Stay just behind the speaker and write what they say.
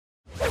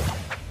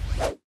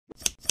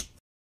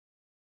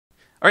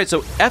All right,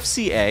 so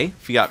FCA,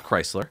 Fiat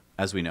Chrysler,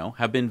 as we know,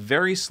 have been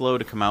very slow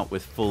to come out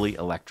with fully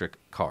electric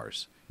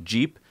cars.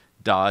 Jeep,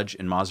 Dodge,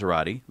 and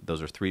Maserati,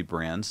 those are 3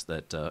 brands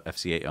that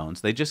FCA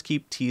owns. They just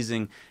keep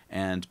teasing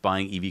and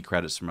buying EV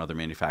credits from other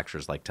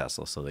manufacturers like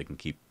Tesla so they can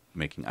keep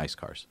making ICE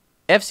cars.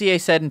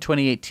 FCA said in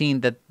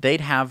 2018 that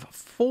they'd have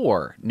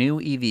 4 new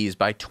EVs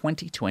by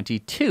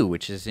 2022,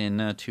 which is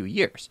in 2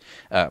 years.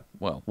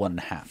 Well,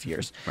 1.5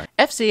 years. Right.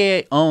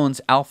 FCA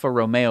owns Alfa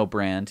Romeo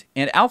brand,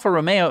 and Alfa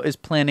Romeo is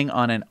planning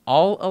on an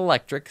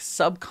all-electric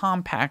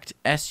subcompact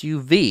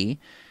SUV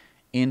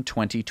in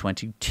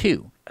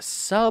 2022. A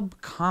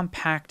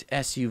subcompact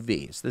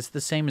SUV. Is this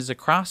the same as a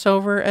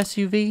crossover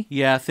SUV?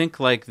 Yeah, think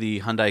like the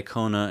Hyundai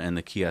Kona and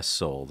the Kia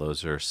Soul.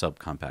 Those are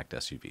subcompact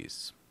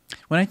SUVs.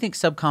 When I think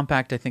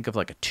subcompact, I think of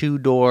like a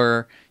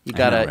 2-door. You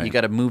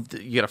gotta move.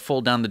 You gotta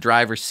fold down the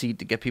driver's seat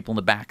to get people in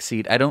the back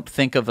seat. I don't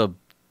think of a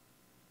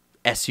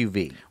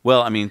SUV.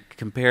 Well, I mean,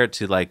 compare it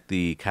to like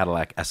the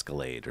Cadillac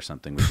Escalade or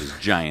something, which is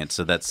giant.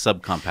 So that's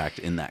subcompact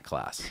in that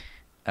class.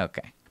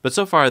 Okay. But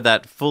so far,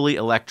 that fully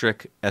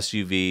electric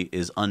SUV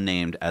is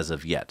unnamed as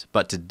of yet.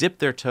 But to dip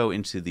their toe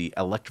into the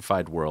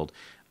electrified world,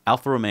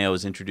 Alfa Romeo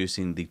is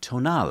introducing the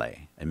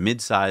Tonale, a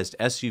mid-sized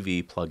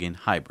SUV plug-in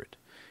hybrid.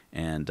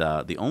 And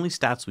the only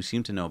stats we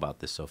seem to know about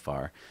this so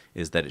far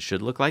is that it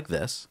should look like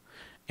this,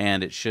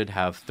 and it should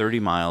have 30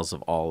 miles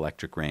of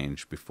all-electric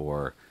range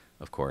before,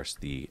 of course,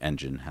 the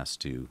engine has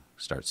to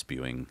start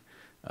spewing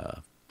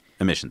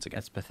emissions again.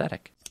 That's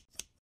pathetic.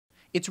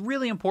 It's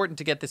really important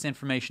to get this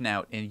information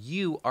out, and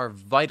you are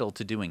vital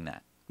to doing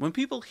that. When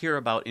people hear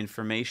about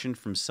information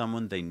from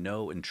someone they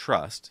know and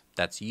trust,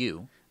 That's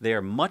you. they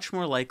are much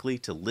more likely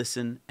to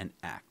listen and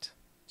act.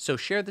 So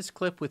share this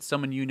clip with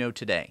someone you know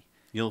today.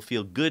 You'll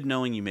feel good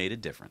knowing you made a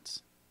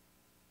difference.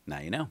 Now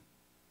you know.